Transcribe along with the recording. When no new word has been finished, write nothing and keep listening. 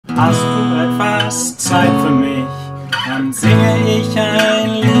Hast du etwas Zeit für mich, dann singe ich ein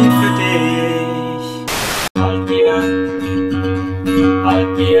Lied für dich. Halt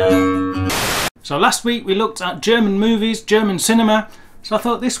mir. So last week we looked at German movies, German cinema, so I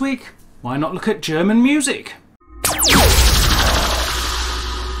thought this week, why not look at German music?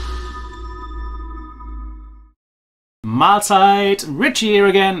 Mahlzeit, Richie here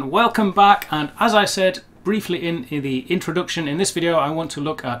again, welcome back, and as I said briefly in the introduction, in this video I want to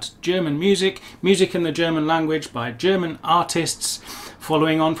look at German music in the German language by German artists,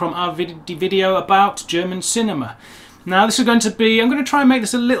 following on from our video about German cinema. Now this is going to be, I'm going to try and make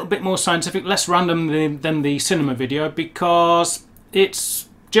this a little bit more scientific, less random than the cinema video, because it's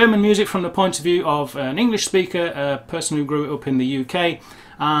German music from the point of view of an English speaker, a person who grew up in the UK,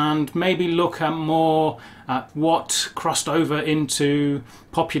 and maybe look at more at what crossed over into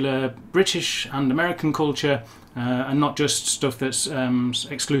popular British and American culture, and not just stuff that's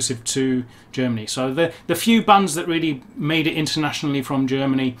exclusive to Germany. So the few bands that really made it internationally from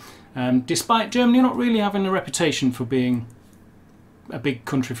Germany, despite Germany not really having a reputation for being a big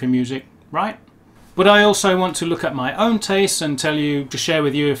country for music, right? But I also want to look at my own tastes and to share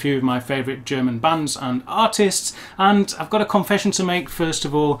with you a few of my favourite German bands and artists. And I've got a confession to make first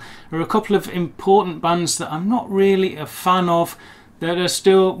of all. There are a couple of important bands that I'm not really a fan of that are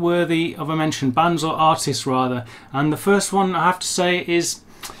still worthy of a mention, bands or artists rather. And the first one I have to say is,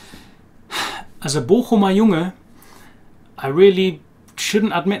 as a Bochumer Junge, I really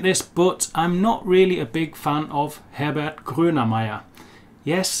shouldn't admit this, but I'm not really a big fan of Herbert Grönemeyer.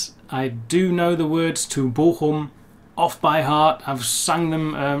 Yes, I do know the words to Bochum off by heart. I've sung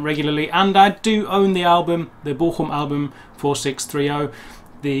them regularly, and I do own the album, the Bochum album 4630,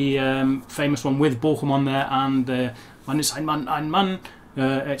 the famous one with Bochum on there, and Man ist ein Mann,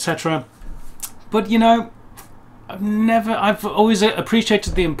 etc. But you know, I've always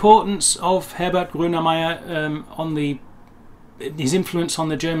appreciated the importance of Herbert Grönemeyer his influence on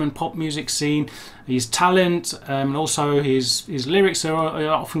the German pop music scene, his talent, and also his lyrics are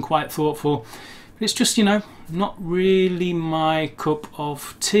often quite thoughtful. But it's just, you know, not really my cup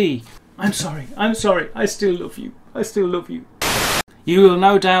of tea. I'm sorry, I still love you. You will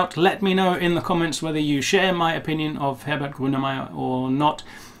no doubt let me know in the comments whether you share my opinion of Herbert Grönemeyer or not.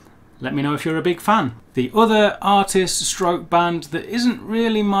 Let me know if you're a big fan. The other artist stroke band that isn't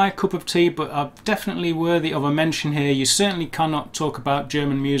really my cup of tea but are definitely worthy of a mention here. You certainly cannot talk about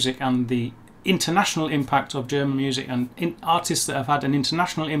German music and the international impact of German music and artists that have had an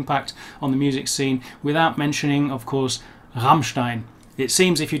international impact on the music scene without mentioning, of course, Rammstein. It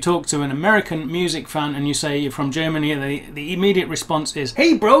seems if you talk to an American music fan and you say you're from Germany, the immediate response is,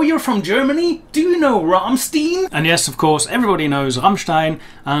 "Hey bro, you're from Germany? Do you know Rammstein?" And yes, of course, everybody knows Rammstein,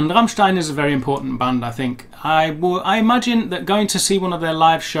 and Rammstein is a very important band, I think. I imagine that going to see one of their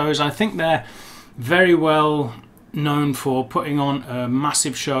live shows, I think they're very well known for putting on a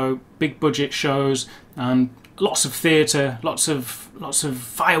massive show, big budget shows, and lots of theatre, lots of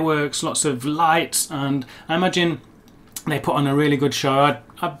fireworks, lots of lights, and I imagine they put on a really good show.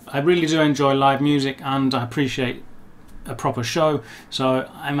 I really do enjoy live music and I appreciate a proper show, so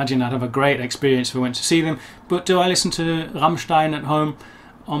I imagine I'd have a great experience if I went to see them. But do I listen to Rammstein at home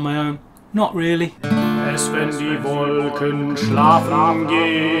on my own? Not really. Erst wenn die Wolken schlafen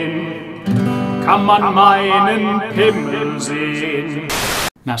gehen, kann man meinen Himmel sehen.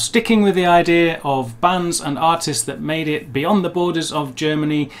 Now, sticking with the idea of bands and artists that made it beyond the borders of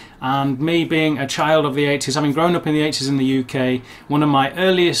Germany, and me being a child of the 80s, having grown up in the 80s in the UK, one of my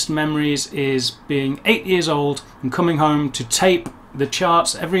earliest memories is being 8 years old and coming home to tape the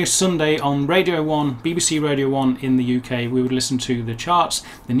charts every Sunday on Radio 1, BBC Radio 1 in the UK. We would listen to the charts,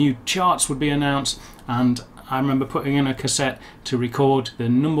 the new charts would be announced, and I remember putting in a cassette to record the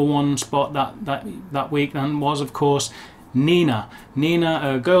 #1 spot that week, and was of course Nina,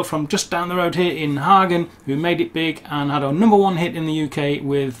 a girl from just down the road here in Hagen, who made it big and had a #1 hit in the UK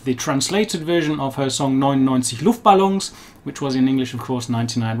with the translated version of her song 99 Luftballons, which was in English, of course,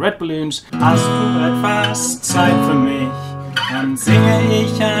 99 Red Balloons. Hast du etwas Zeit für mich, dann singe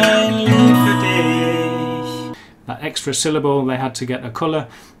ich ein Lied für dich. That extra syllable, they had to get a colour,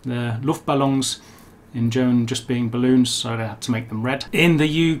 the Luftballons in German just being balloons, so they had to make them red. In the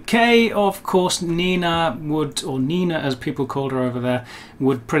UK, of course, Nina would, or Nina as people called her over there,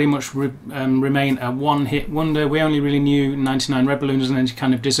 would pretty much remain a one-hit wonder. We only really knew 99 Red Balloons and then she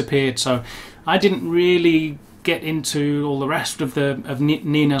kind of disappeared, so I didn't really get into all the rest of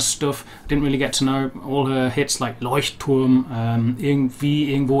Nina's stuff. I didn't really get to know all her hits like Leuchtturm, Irgendwie,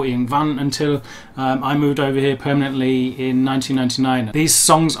 Irgendwo, Irgendwann, until I moved over here permanently in 1999. These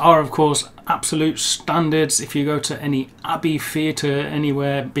songs are, of course, absolute standards. If you go to any Abbey theatre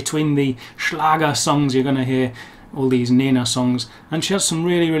anywhere, between the Schlager songs you're going to hear all these Nina songs, and she has some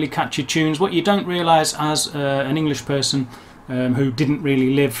really catchy tunes. What you don't realise as an English person who didn't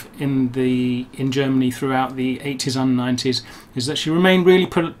really live in Germany throughout the 80s and 90s is that she remained really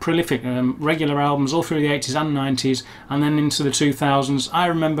prolific. Regular albums all through the 80s and 90s, and then into the 2000s. I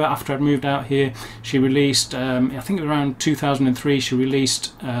remember after I'd moved out here, she released, I think around 2003, she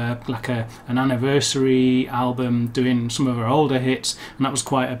released like an anniversary album doing some of her older hits, and that was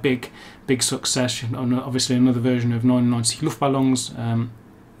quite a big success. Obviously another version of 99 Luftballons,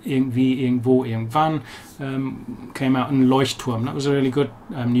 Irgendwie, Irgendwo, Irgendwann came out, in Leuchtturm. That was a really good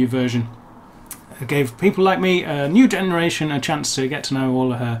new version. It gave people like me, a new generation, a chance to get to know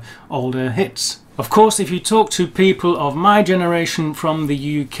all of her older hits. Of course, if you talk to people of my generation from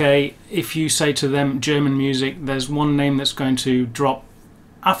the UK, if you say to them German music, there's one name that's going to drop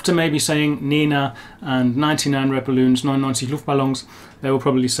after maybe saying Nina and 99 Red Balloons, 99 Luftballons. They will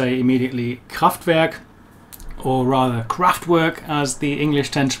probably say immediately Kraftwerk, or rather Kraftwerk as the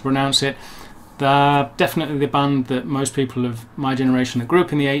English tend to pronounce it. They're definitely the band that most people of my generation that grew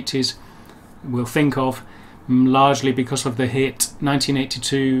up in the 80s will think of, largely because of the hit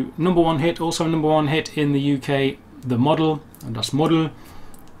 1982 #1 hit, also #1 hit in the UK, The Model, and Das Model.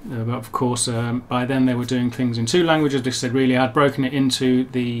 But of course, by then they were doing things in 2 languages. They really had broken it into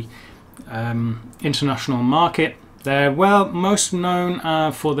the international market. They're most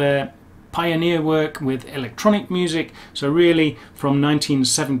known for their pioneer work with electronic music, so really from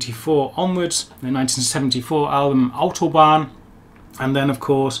 1974 onwards, the 1974 album Autobahn, and then of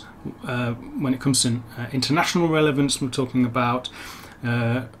course when it comes to international relevance, we're talking about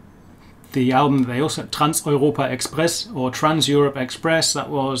the album they also, Trans-Europa Express or Trans-Europe Express. That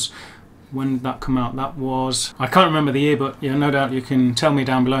was, when did that come out? That was, I can't remember the year, but yeah, no doubt you can tell me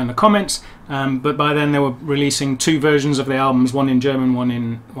down below in the comments. But by then they were releasing 2 versions of the albums, one in German, one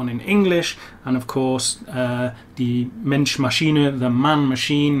in English, and of course Die Mensch-Maschine, the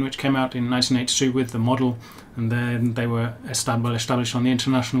Man-Machine, which came out in 1982 with The Model, and then they were well established on the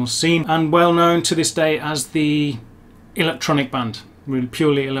international scene and well known to this day as the electronic band, really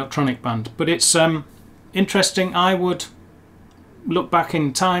purely electronic band. But it's interesting. I would look back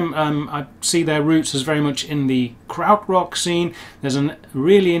in time, I see their roots as very much in the krautrock scene. There's a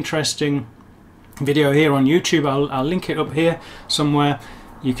really interesting video here on YouTube, I'll link it up here somewhere.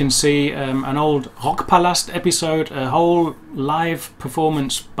 You can see an old Rockpalast episode, a whole live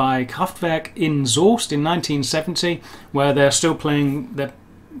performance by Kraftwerk in Soest in 1970, where they're still playing, they're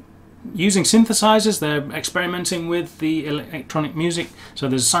using synthesizers, they're experimenting with the electronic music, so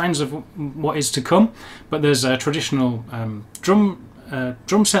there's signs of what is to come. But there's a traditional drum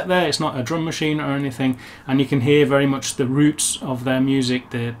set there. It's not a drum machine or anything, and you can hear very much the roots of their music,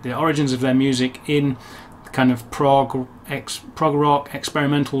 the origins of their music in kind of prog rock,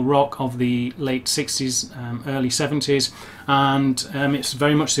 experimental rock of the late 60s, early 70s, and it's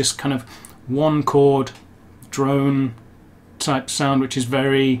very much this kind of 1-chord drone type sound, which is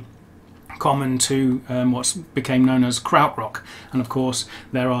very common to what became known as krautrock. And of course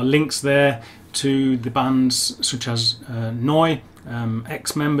there are links there to the bands such as Neu,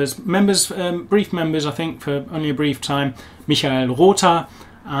 ex-members, brief members I think for only a brief time, Michael Rother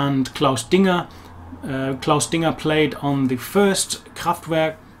and Klaus Dinger. Klaus Dinger played on the first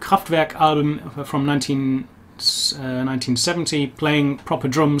Kraftwerk album from 1970, playing proper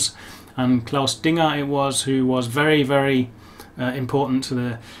drums, and Klaus Dinger it was who was very important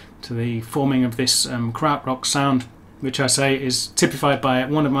to the forming of this krautrock sound, which I say is typified by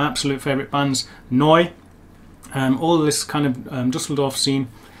one of my absolute favourite bands, Neu. All this kind of Dusseldorf scene.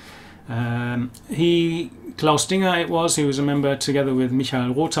 Klaus Dinger it was, he was a member together with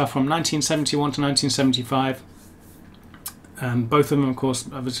Michael Rother from 1971 to 1975. Both of them, of course,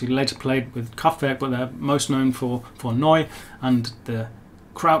 obviously later played with Kraftwerk, but they're most known for Neu and the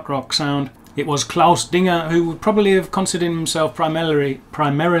krautrock sound. It was Klaus Dinger, who would probably have considered himself primarily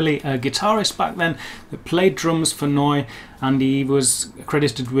a guitarist back then, that played drums for Neu, and he was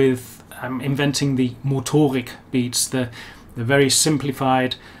credited with inventing the Motorik beats, the very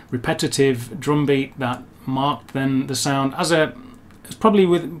simplified, repetitive drum beat that marked then the sound as probably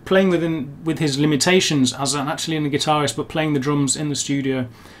playing with his limitations as actually a guitarist, but playing the drums in the studio.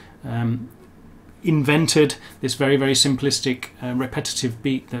 Invented this very simplistic repetitive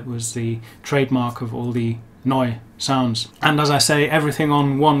beat that was the trademark of all the Neu sounds. And as I say, everything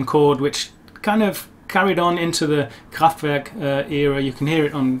on 1 chord, which kind of carried on into the Kraftwerk era. You can hear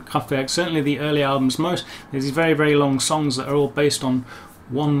it on Kraftwerk, certainly the early albums most. There's these very, very long songs that are all based on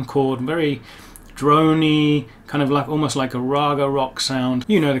one chord, very drony, kind of like almost like a raga rock sound.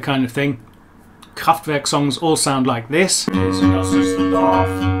 You know the kind of thing. Kraftwerk songs all sound like this. Wir sind aus Düsseldorf,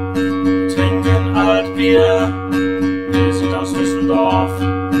 trinken Altbier. Wir sind aus Düsseldorf,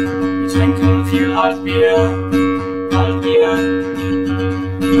 wir trinken viel Altbier. Altbier,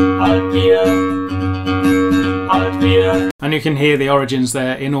 Altbier, Altbier. And you can hear the origins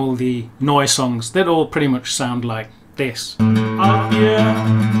there in all the noise songs that all pretty much sound like this. Altbier,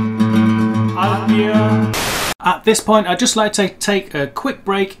 Altbier. At this point, I'd just like to take a quick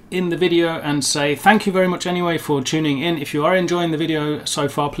break in the video and say thank you very much anyway for tuning in. If you are enjoying the video so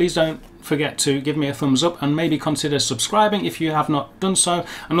far, please don't forget to give me a thumbs up and maybe consider subscribing if you have not done so.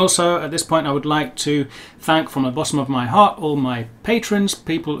 And also at this point, I would like to thank from the bottom of my heart all my patrons,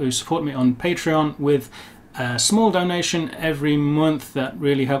 people who support me on Patreon with a small donation every month. That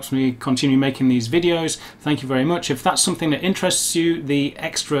really helps me continue making these videos. Thank you very much. If that's something that interests you, the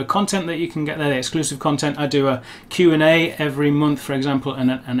extra content that you can get there, the exclusive content, I do a Q&A every month, for example, and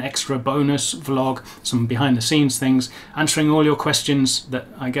an extra bonus vlog, some behind the scenes things, answering all your questions that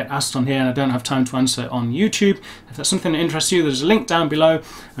I get asked on here and I don't have time to answer on YouTube. If that's something that interests you, there's a link down below,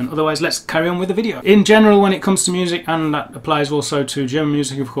 and otherwise let's carry on with the video. In general, when it comes to music, and that applies also to German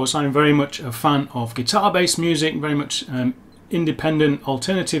music of course, I'm very much a fan of guitar-based music, very much independent,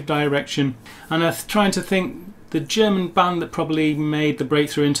 alternative direction, and I'm trying to think the German band that probably made the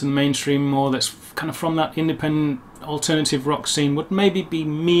breakthrough into the mainstream more, that's kind of from that independent alternative rock scene, would maybe be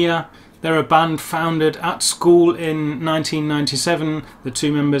Mia. They're a band founded at school in 1997. The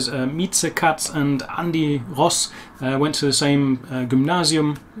two members, Mieze Katz and Andy Ross, went to the same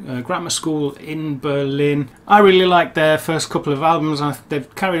gymnasium, grammar school in Berlin. I really liked their first couple of albums.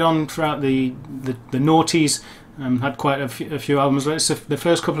 They've carried on throughout the noughties, had quite a few albums. But it's the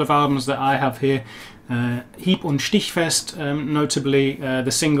first couple of albums that I have here. Hieb- und Stichfest, notably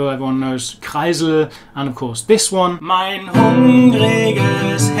the single everyone knows, Kreisel, and of course this one. Mein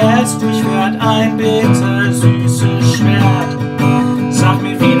hungriges Herz durchfährt ein bittersüßes Schwert. Sag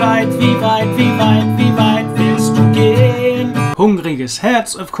mir, wie weit, wie weit, wie weit, wie weit willst du gehen? Hungriges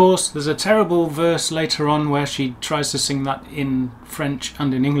Herz, of course. There's a terrible verse later on where she tries to sing that in French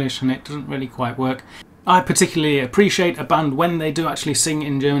and in English and it doesn't really quite work. I particularly appreciate a band when they do actually sing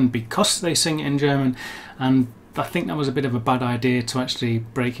in German because they sing in German, and I think that was a bit of a bad idea to actually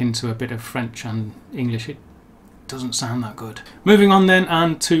break into a bit of French and English. It doesn't sound that good. Moving on then,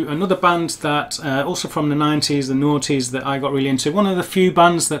 and to another band that also from the 90s, the noughties, that I got really into. One of the few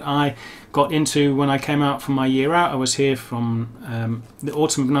bands that I got into when I came out from my year out. I was here from the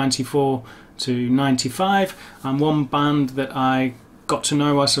autumn of 94 to 95, and one band that I got to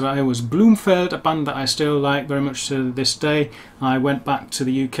know whilst I was Bloomfeld, a band that I still like very much to this day. I went back to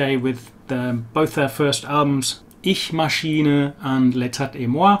the UK with both their first albums, Ich Maschine and L'État et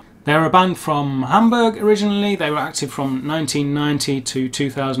Moi. They're a band from Hamburg originally. They were active from 1990 to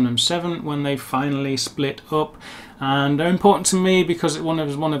 2007 when they finally split up. And they're important to me because it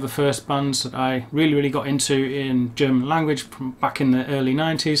was one of the first bands that I really got into in German language from back in the early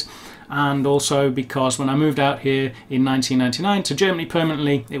 90s. And also because when I moved out here in 1999 to Germany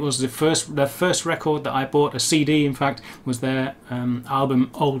permanently, it was their first record that I bought, a CD in fact, was their album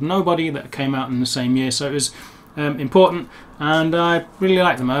Old Nobody that came out in the same year. So it was important, and I really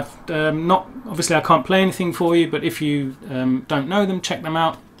like them. Obviously I can't play anything for you, but if you don't know them, check them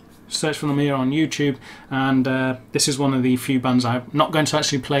out. Search for them here on YouTube, and this is one of the few bands I'm not going to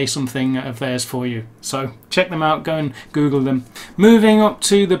actually play something of theirs for you, so check them out, go and Google them. Moving up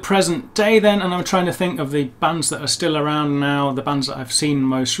to the present day then, and I'm trying to think of the bands that are still around now, the bands that I've seen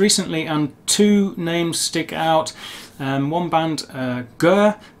most recently, and two names stick out. One band,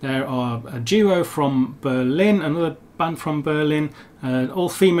 Gör, they are a duo from Berlin, another band from Berlin,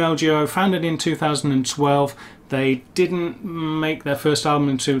 all-female duo, founded in 2012. They didn't make their first album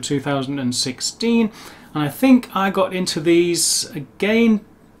until 2016, and I think I got into these again,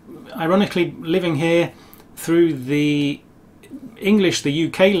 ironically living here, through the English, the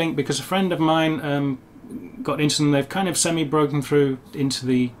UK link, because a friend of mine got into them. They've kind of semi-broken through into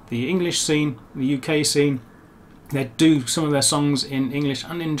the English scene, the UK scene. They do some of their songs in English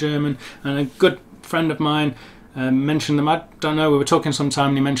and in German, and a good friend of mine mentioned them. I don't know, we were talking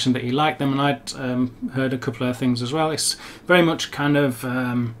sometime and he mentioned that he liked them, and I'd heard a couple of things as well. It's very much kind of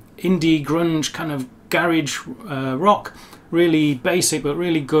indie grunge, kind of garage rock, really basic but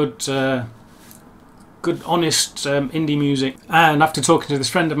really good honest indie music. And after talking to this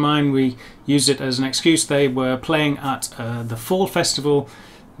friend of mine, we used it as an excuse. They were playing at the Fall Festival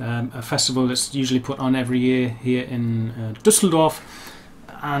a festival that's usually put on every year here in Düsseldorf.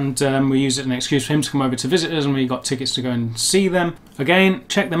 And we used it as an excuse for him to come over to visit us, and we got tickets to go and see them. Again,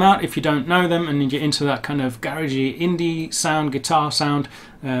 check them out if you don't know them and you're into that kind of garagey indie sound, guitar sound.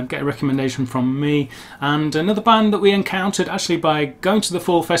 Get a recommendation from me. And another band that we encountered actually by going to the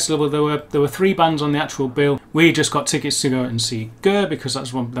fall festival, there were 3 bands on the actual bill. We just got tickets to go and see Gör because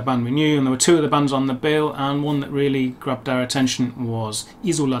that's the band we knew, and there were 2 other bands on the bill, and one that really grabbed our attention was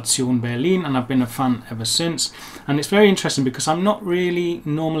Isolation Berlin, and I've been a fan ever since. And it's very interesting because I'm not really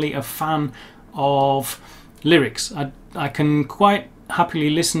normally a fan of lyrics. I can quite happily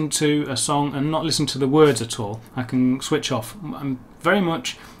listen to a song and not listen to the words at all. I can switch off. I'm very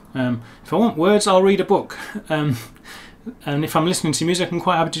much, if I want words, I'll read a book. And if I'm listening to music, I'm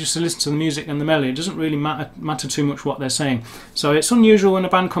quite happy to just listen to the music and the melody. It doesn't really matter too much what they're saying. So it's unusual when a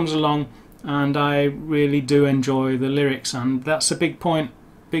band comes along, and I really do enjoy the lyrics, and that's a big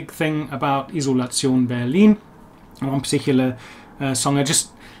thing about Isolation Berlin. One particular song, there's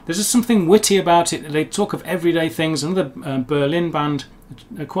just something witty about it. They talk of everyday things. Another Berlin band,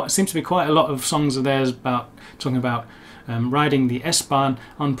 seems to be quite a lot of songs of theirs talking about riding the S-Bahn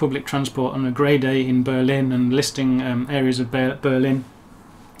on public transport on a grey day in Berlin and listing areas of Berlin.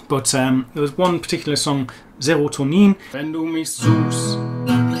 But there was one particular song, Serotonin. Wenn du mich suchst,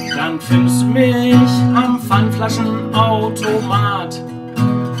 dann findest du mich am Pfandflaschenautomat.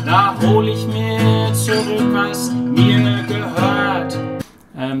 Da hol ich mir zurück, was mir gehört.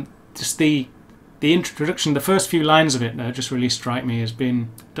 Just the introduction, the first few lines of it just really strike me as being,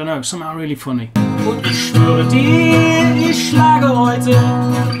 don't know, somehow really funny. Und ich schwöre dir, ich schlage heute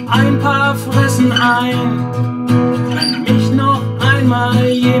ein paar Fressen ein, wenn mich noch einmal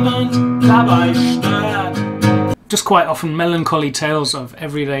jemand dabei stört. Just quite often melancholy tales of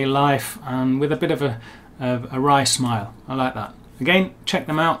everyday life, and with a bit of a wry smile. I like that. Again, check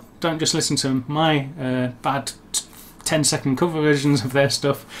them out. Don't just listen to my bad 10-second cover versions of their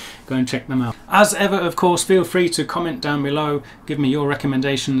stuff. Go and check them out. As ever, of course, feel free to comment down below. Give me your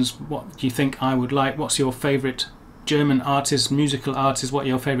recommendations. What do you think I would like? What's your favourite German artists, musical artists? What are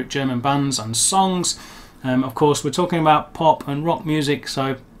your favourite German bands and songs? Of course, we're talking about pop and rock music,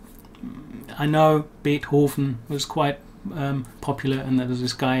 so I know Beethoven was quite popular, and there was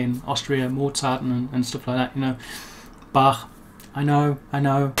this guy in Austria, Mozart and stuff like that, you know. Bach. I know.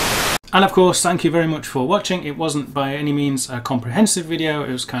 And of course, thank you very much for watching. It wasn't by any means a comprehensive video.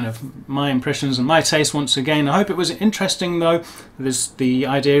 It was kind of my impressions and my taste once again. I hope it was interesting though. There's the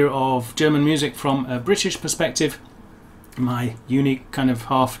idea of German music from a British perspective. My unique kind of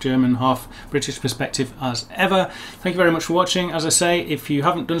half German, half British perspective as ever. Thank you very much for watching. As I say, if you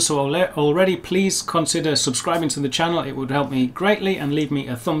haven't done so already, please consider subscribing to the channel. It would help me greatly, and leave me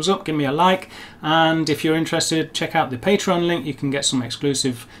a thumbs up, give me a like, and if you're interested, check out the Patreon link. You can get some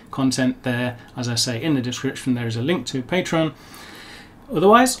exclusive content there. As I say, in the description there is a link to Patreon.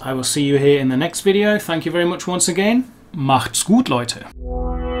 Otherwise, I will see you here in the next video. Thank you very much once again. Macht's gut, Leute.